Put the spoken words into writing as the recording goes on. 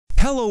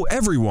Hello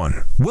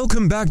everyone,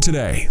 welcome back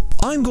today.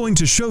 I'm going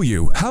to show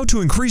you how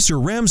to increase your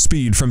RAM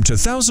speed from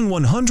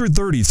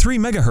 2133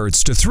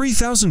 MHz to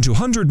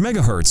 3200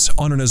 MHz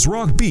on an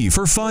Asrock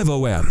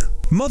B450M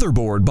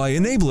motherboard by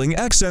enabling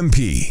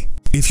XMP.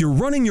 If you're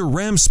running your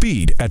RAM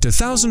speed at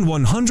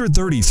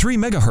 2133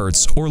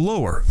 MHz or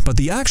lower, but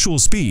the actual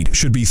speed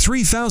should be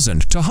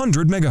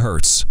 3200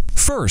 MHz.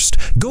 First,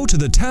 go to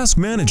the Task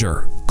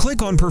Manager,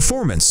 click on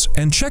Performance,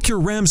 and check your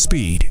RAM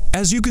speed.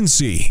 As you can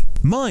see,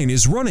 mine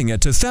is running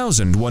at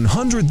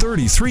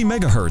 2133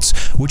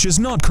 MHz, which is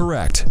not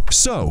correct.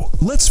 So,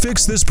 let's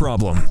fix this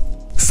problem.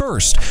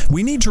 First,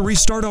 we need to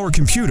restart our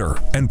computer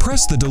and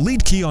press the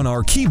Delete key on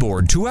our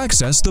keyboard to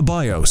access the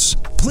BIOS.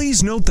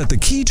 Please note that the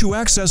key to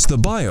access the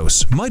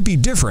BIOS might be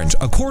different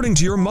according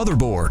to your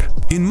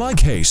motherboard. In my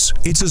case,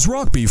 it's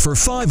Asrock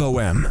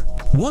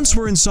B450M. Once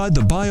we're inside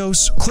the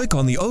BIOS, click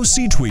on the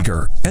OC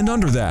tweaker, and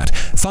under that,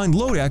 find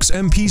Load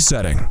XMP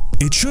Setting.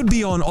 It should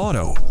be on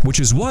auto,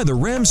 which is why the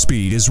RAM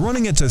speed is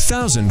running at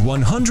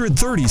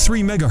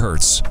 2133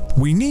 MHz.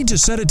 We need to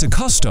set it to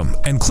custom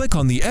and click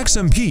on the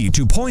XMP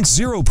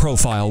 2.0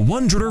 profile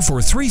 1 dritter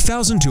for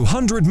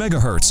 3200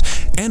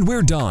 MHz, and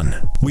we're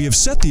done. We have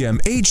set the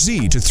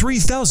MHZ to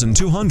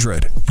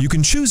 3200. You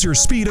can choose your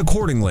speed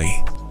accordingly.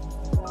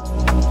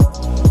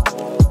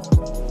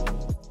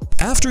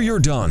 After you're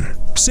done,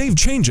 save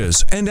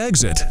changes and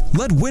exit.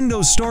 Let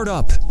Windows start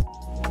up.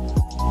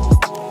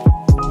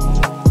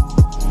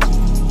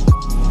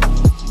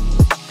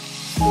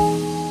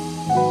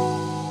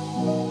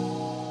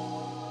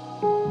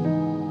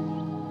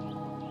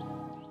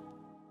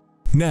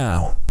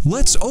 Now,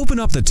 let's open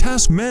up the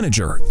Task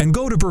Manager and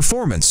go to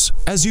Performance.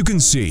 As you can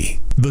see,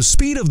 the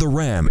speed of the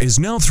RAM is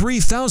now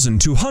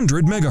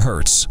 3200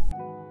 MHz.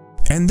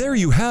 And there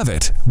you have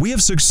it, we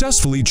have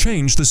successfully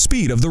changed the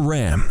speed of the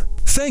RAM.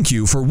 Thank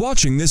you for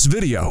watching this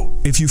video.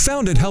 If you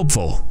found it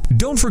helpful,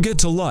 don't forget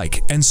to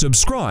like and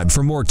subscribe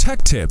for more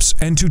tech tips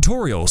and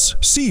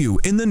tutorials. See you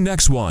in the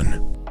next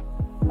one.